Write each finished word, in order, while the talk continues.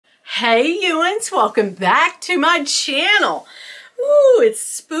Hey Ewans, welcome back to my channel. Ooh, it's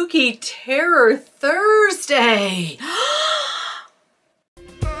Spooky Terror Thursday.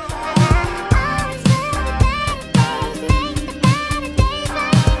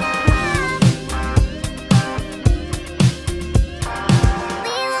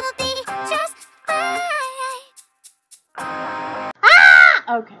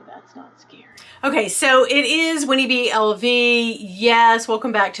 Okay, that's not scary. Okay, so it is WinnieBeeLV. Yes,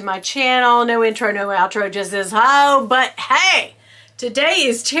 welcome back to my channel. No intro, no outro, just this ho. But hey, today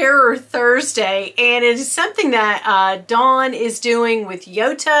is Terror Thursday, and it is something that Dawn is doing with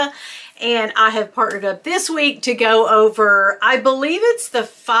Yota, and I have partnered up this week to go over, I believe it's the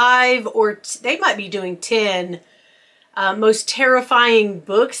 5 or they might be doing 10 most terrifying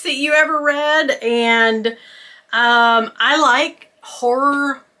books that you ever read. And I like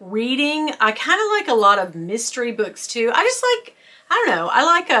horror reading. I kind of like a lot of mystery books too. I just like, I don't know, I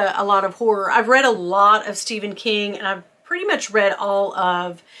like a lot of horror. I've read a lot of Stephen King, and I've pretty much read all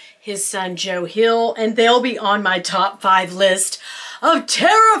of his son Joe Hill, and they'll be on my top 5 list of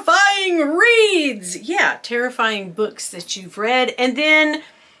terrifying reads. Yeah, terrifying books that you've read. And then,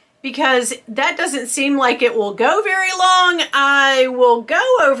 because that doesn't seem like it will go very long, I will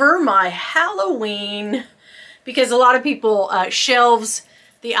go over my Halloween, because a lot of people shelves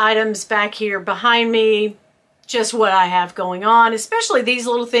the items back here behind me, just what I have going on, especially these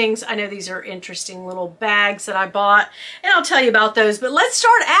little things. I know these are interesting little bags that I bought, and I'll tell you about those. But let's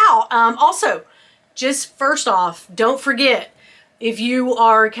start out. Also, just first off, don't forget, if you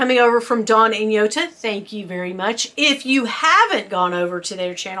are coming over from Dawn and Yota, thank you very much. If you haven't gone over to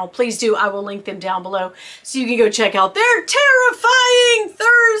their channel, please do. I will link them down below so you can go check out their Terrifying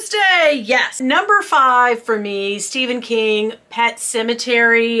Thursday. Yes. Number 5 for me, Stephen King, Pet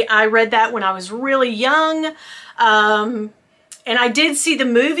Sematary. I read that when I was really young. And I did see the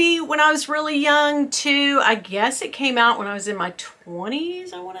movie when I was really young too. I guess it came out when I was in my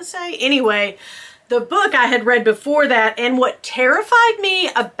 20s, I want to say. Anyway, the book I had read before that, and what terrified me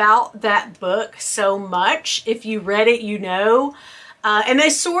about that book so much, if you read it, you know, and they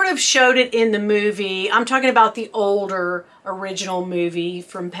sort of showed it in the movie. I'm talking about the older original movie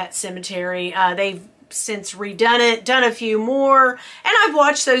from Pet Sematary. They've since redone it, done a few more, and I've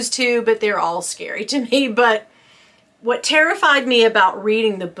watched those too, but they're all scary to me. But what terrified me about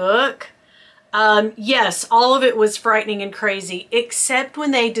reading the book, yes, all of it was frightening and crazy, except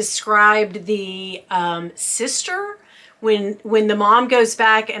when they described the sister, when the mom goes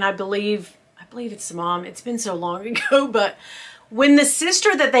back, and I believe it's the mom. It's been so long ago, but when the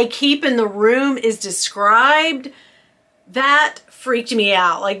sister that they keep in the room is described, that freaked me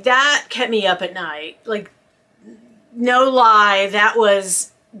out. Like, that kept me up at night. Like, no lie, that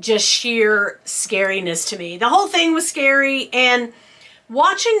was just sheer scariness to me. The whole thing was scary, and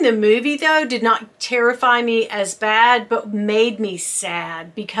watching the movie, though, did not terrify me as bad, but made me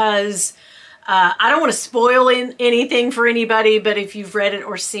sad, because I don't want to spoil anything for anybody, but if you've read it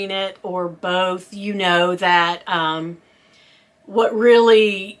or seen it or both, you know that what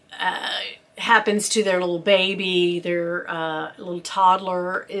really happens to their little baby, their little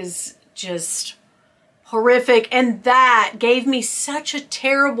toddler, is just horrific. And that gave me such a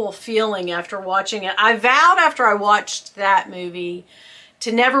terrible feeling after watching it. I vowed after I watched that movie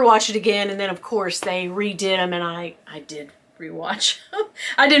to never watch it again, and then of course they redid them, and I did rewatch them.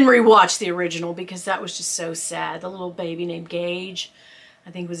 I didn't rewatch the original because that was just so sad. The little baby named Gage,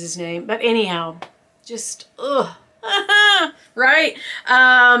 I think was his name. But anyhow, just ugh. Right?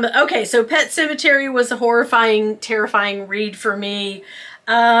 Okay, so Pet Sematary was a horrifying, terrifying read for me.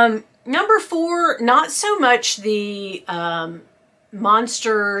 Number 4, not so much the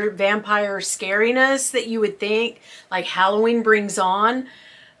monster vampire scariness that you would think like Halloween brings on,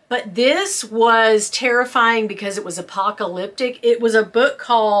 but this was terrifying because it was apocalyptic. It was a book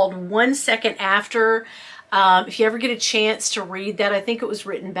called 1 Second After. If you ever get a chance to read that, I think it was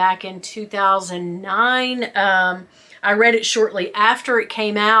written back in 2009. I read it shortly after it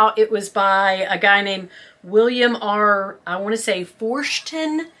came out. It was by a guy named William R. I want to say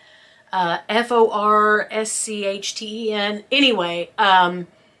Forshten. F-O-R-S-C-H-T-E-N. Anyway,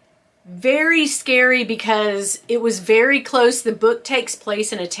 very scary because it was very close. The book takes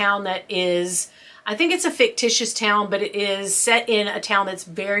place in a town that is, I think it's a fictitious town, but it is set in a town that's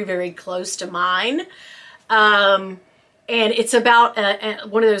very, very close to mine. And it's about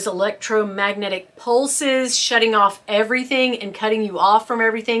one of those electromagnetic pulses shutting off everything and cutting you off from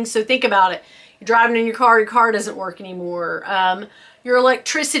everything. So think about it. You're driving in your car doesn't work anymore. Your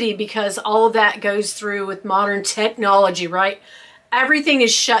electricity, because all of that goes through with modern technology, right? everything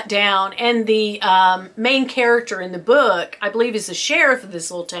is shut down. And the main character in the book, I believe, is the sheriff of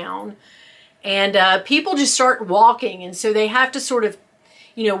this little town. And people just start walking. And so they have to sort of,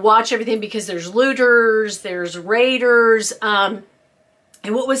 you know, watch everything because there's looters, there's raiders. And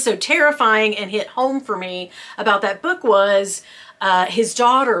what was so terrifying and hit home for me about that book was his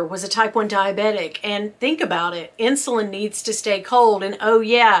daughter was a type 1 diabetic. And think about it, insulin needs to stay cold. And oh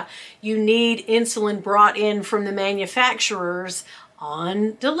yeah, you need insulin brought in from the manufacturers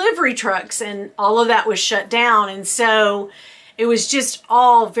on delivery trucks, and all of that was shut down. And so it was just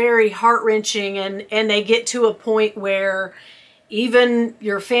all very heart-wrenching, and they get to a point where even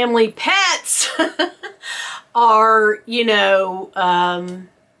your family pets are, you know,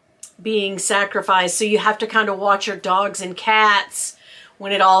 being sacrificed. So you have to kind of watch your dogs and cats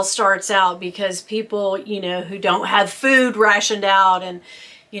when it all starts out, because people, you know, who don't have food rationed out. And,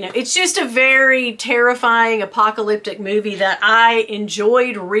 you know, it's just a very terrifying apocalyptic movie that I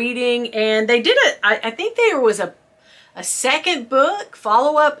enjoyed reading. And they did it. I think there was a second book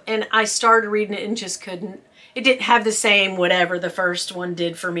follow-up, and I started reading it and just couldn't. It didn't have the same whatever the first one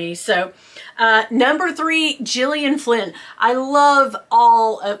did for me. So number 3, Gillian Flynn. I love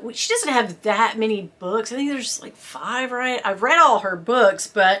all of, she doesn't have that many books. I think there's like 5, right? I've read all her books,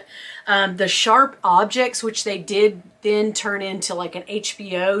 but The Sharp Objects, which they did then turn into like an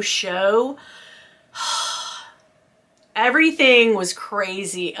HBO show. Everything was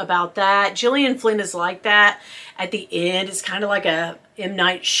crazy about that. Gillian Flynn is like that. At the end, it's kind of like a M.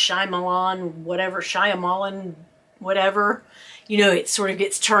 Night Shyamalan, whatever. You know, it sort of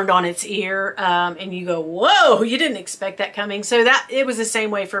gets turned on its ear, and you go, whoa, you didn't expect that coming. So that, it was the same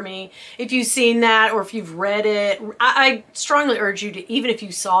way for me. If you've seen that, or if you've read it, I strongly urge you to, even if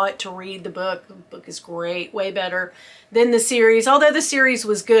you saw it, to read the book. The book is great, way better than the series, although the series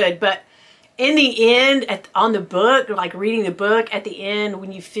was good. But in the end, on the book, like reading the book, at the end,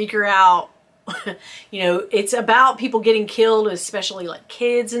 when you figure out, you know, it's about people getting killed, especially like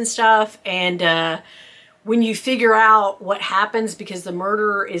kids and stuff. And when you figure out what happens because the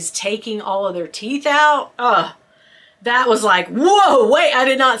murderer is taking all of their teeth out, that was like, whoa, wait, I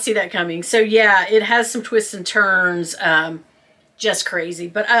did not see that coming. So yeah, it has some twists and turns, just crazy.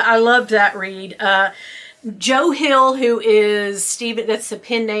 But I loved that read. Joe Hill, who is Stephen, that's the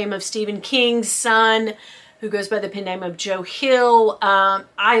pen name of Stephen King's son, who goes by the pen name of Joe Hill.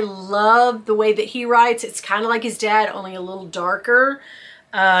 I love the way that he writes. It's kind of like his dad, only a little darker,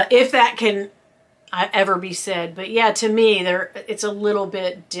 if that can ever be said. But yeah, to me, it's a little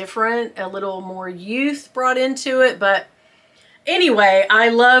bit different, a little more youth brought into it. But anyway, I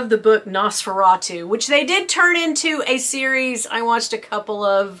love the book Nosferatu, which they did turn into a series. I watched a couple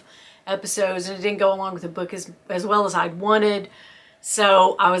of episodes, and it didn't go along with the book as well as I'd wanted.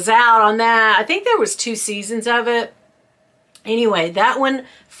 So I was out on that. I think there was 2 seasons of it. Anyway, that one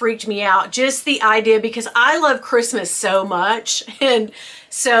freaked me out. Just the idea, because I love Christmas so much. And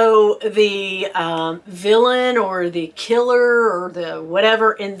so the villain or the killer or the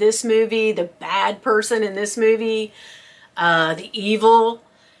whatever in this movie, the bad person in this movie, the evil,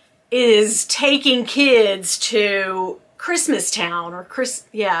 is taking kids to Christmas Town, or Christmas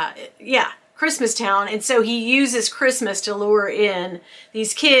Town. And so he uses Christmas to lure in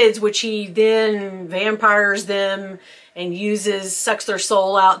these kids, which he then vampires them and sucks their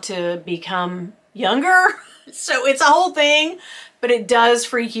soul out to become younger. So it's a whole thing, but it does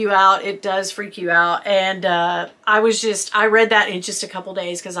freak you out. It does freak you out. And I read that in just a couple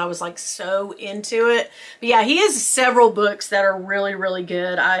days because I was like so into it. But yeah, he has several books that are really, really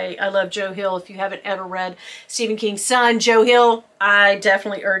good. I love Joe Hill. If you haven't ever read Stephen King's son, Joe Hill, I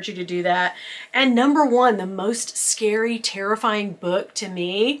definitely urge you to do that. And number 1, the most scary, terrifying book to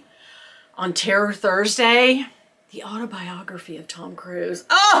me on Terror Thursday, the autobiography of Tom Cruise.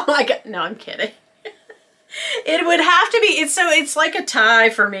 Oh my God. No, I'm kidding. It would have to be, it's like a tie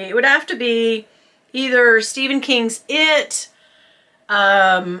for me. It would have to be either Stephen King's It,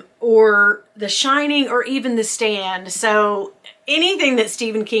 or The Shining, or even The Stand. So anything that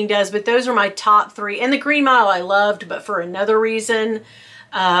Stephen King does, but those are my top 3. And The Green Mile I loved, but for another reason.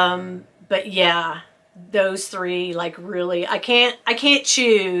 But yeah, those 3, like really, I can't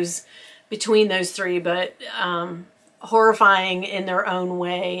choose between those 3, but horrifying in their own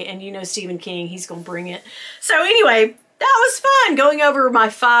way. And you know Stephen King, he's gonna bring it. So anyway, that was fun going over my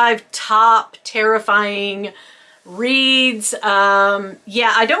 5 top terrifying reads.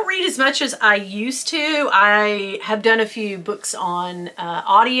 Yeah, I don't read as much as I used to. I have done a few books on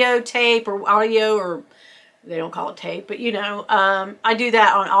audio tape, or audio, or they don't call it tape, but you know, I do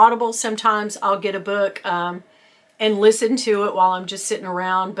that on Audible. Sometimes I'll get a book and listen to it while I'm just sitting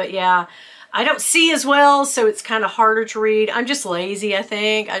around. But yeah, I don't see as well, so it's kind of harder to read. I'm just lazy, I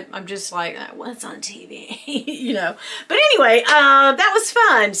think. I'm just like, what's on TV? You know. But anyway, that was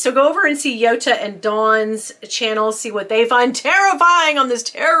fun. So go over and see Yota and Dawn's channel, see what they find terrifying on this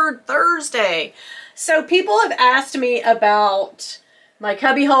Terror Thursday. So people have asked me about my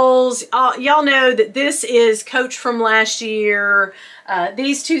cubby holes. Y'all know that this is Coach from last year.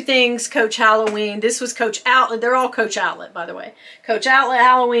 These two things, Coach Halloween. This was Coach Outlet. They're all Coach Outlet, by the way. Coach Outlet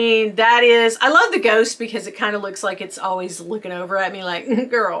Halloween. That is, I love the ghost because it kind of looks like it's always looking over at me like,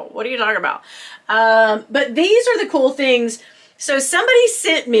 girl, what are you talking about? But these are the cool things. So somebody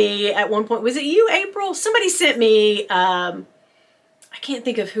sent me at one point, was it you, April? Somebody sent me, I can't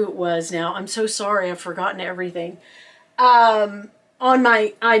think of who it was now. I'm so sorry. I've forgotten everything. On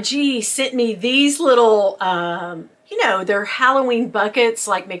my IG, sent me these little, you know, they're Halloween buckets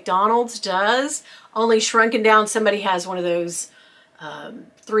like McDonald's does, only shrunken down. Somebody has one of those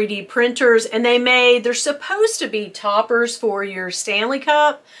 3D printers, and they're supposed to be toppers for your Stanley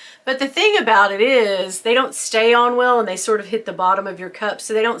Cup. But the thing about it is they don't stay on well, and they sort of hit the bottom of your cup,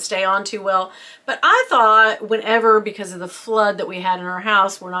 so they don't stay on too well. But I thought whenever, because of the flood that we had in our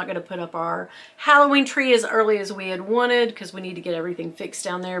house, we're not going to put up our Halloween tree as early as we had wanted because we need to get everything fixed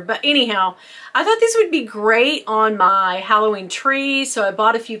down there. But anyhow, I thought this would be great on my Halloween tree, so I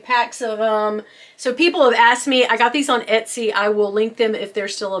bought a few packs of them. So people have asked me, I got these on Etsy. I will link them if they're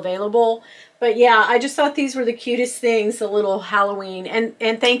still available. But yeah, I just thought these were the cutest things, the little Halloween. And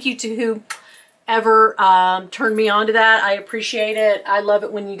thank you to whoever turned me on to that. I appreciate it. I love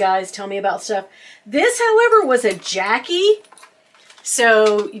it when you guys tell me about stuff. This, however, was a Jackie.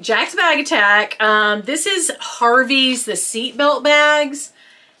 So, Jack's Bag Attack. This is Harvey's, the seatbelt bags.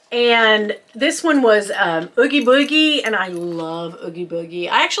 And this one was Oogie Boogie, and I love Oogie Boogie.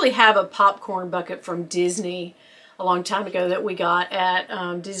 I actually have a popcorn bucket from Disney a long time ago that we got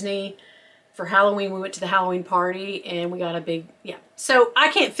at Disney. For Halloween, we went to the Halloween party and we got a big, yeah. So I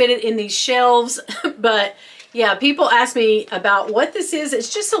can't fit it in these shelves, but yeah, people ask me about what this is.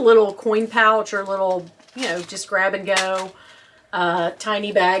 It's just a little coin pouch or a little, you know, just grab and go,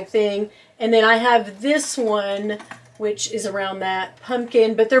 tiny bag thing. And then I have this one, which is around that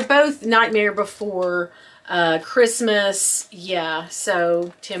pumpkin, but they're both Nightmare Before Christmas. Yeah,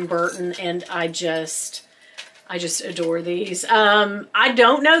 so Tim Burton, and I just adore these. I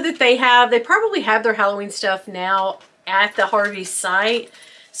don't know that they probably have their Halloween stuff now at the Harvey site.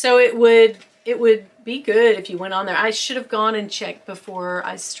 So it would be good if you went on there. I should have gone and checked before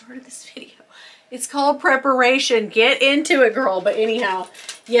I started this video. It's called preparation. Get into it, girl. But anyhow,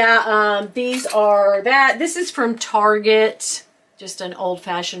 yeah, these are that. This is from Target. Just an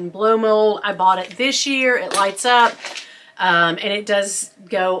old-fashioned blow mold. I bought it this year. It lights up. And it does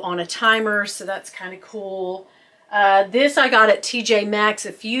go on a timer, so that's kind of cool. This I got at TJ Maxx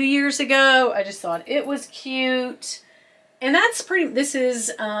a few years ago. I just thought it was cute. And that's this is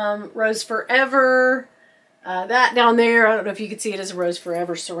Rose Forever. That down there, I don't know if you could see it as a Rose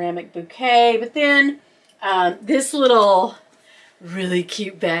Forever ceramic bouquet. But then this little really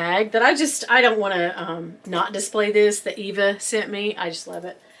cute bag that I don't want to not display this that Eva sent me. I just love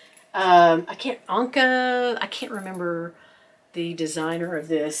it. I can't remember the designer of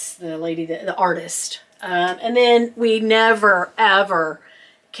this, the lady, the artist. And then we never, ever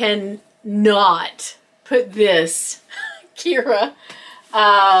can not put this Kira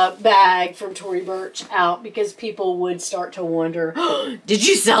bag from Tory Burch out because people would start to wonder, oh, did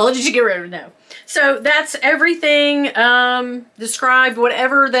you sell it? Did you get rid of it? No. So that's everything described.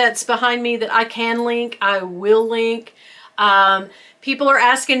 Whatever that's behind me that I can link, I will link. People are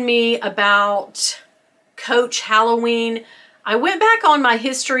asking me about Coach Halloween. I went back on my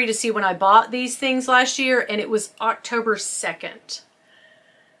history to see when I bought these things last year, and it was October 2nd.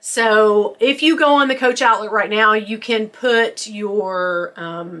 So if you go on the Coach outlet right now, you can put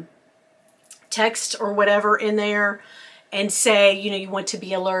your text or whatever in there and say, you know, you want to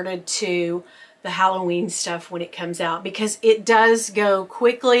be alerted to the Halloween stuff when it comes out, because it does go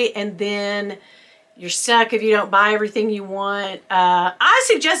quickly and then you're stuck if you don't buy everything you want. I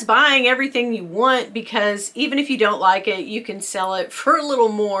suggest buying everything you want, because even if you don't like it, you can sell it for a little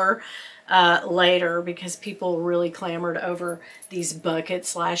more later, because people really clamored over these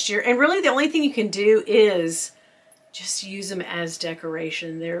buckets last year. And really the only thing you can do is just use them as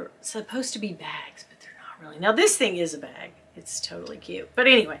decoration. They're supposed to be bags, but they're not really. Now this thing is a bag. It's totally cute. But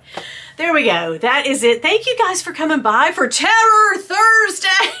anyway, there we go. That is it. Thank you guys for coming by for Terror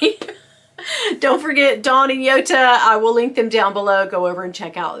Thursday. Don't forget Dawn and Yota. I will link them down below. Go over and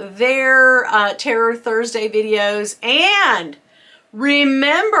check out their Terror Thursday videos. And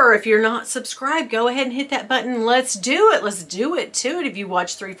Remember, if you're not subscribed, go ahead and hit that button. Let's do it. Let's do it to it. If you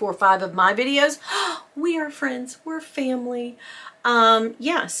watch 3, 4, 5 of my videos, we are friends. We're family.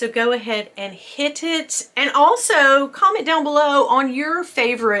 Yeah, so go ahead and hit it. And also comment down below on your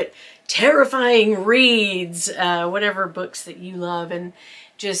favorite terrifying reads, whatever books that you love and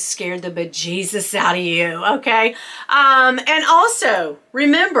just scared the bejesus out of you, okay? And also,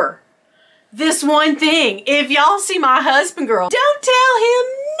 remember, this one thing, if y'all see my husband, girl, don't tell him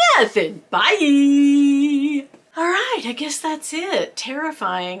nothing. Bye. All right, I guess that's it.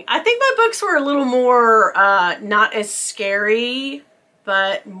 Terrifying. I think my books were a little more, not as scary,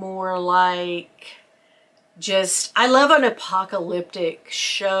 but more like just, I love an apocalyptic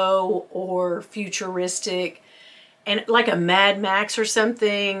show or futuristic, and like a Mad Max or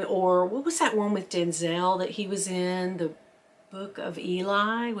something, or what was that one with Denzel that he was in, the Book of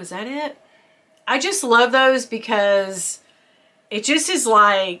Eli? Was that it? I just love those because it just is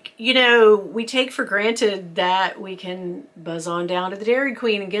like, you know, we take for granted that we can buzz on down to the Dairy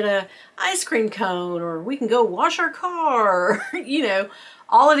Queen and get a ice cream cone, or we can go wash our car, you know,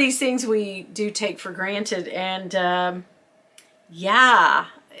 all of these things we do take for granted. And yeah,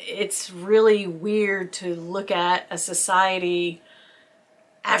 it's really weird to look at a society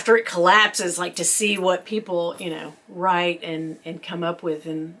after it collapses, like to see what people, you know, write and come up with.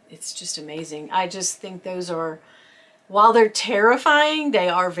 And it's just amazing. I just think those are, while they're terrifying, they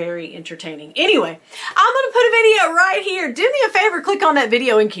are very entertaining. Anyway, I'm going to put a video right here. Do me a favor, click on that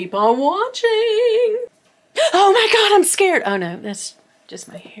video and keep on watching. Oh my God, I'm scared. Oh no, that's just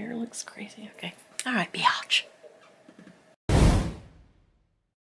my hair looks crazy. Okay. All right, biatch.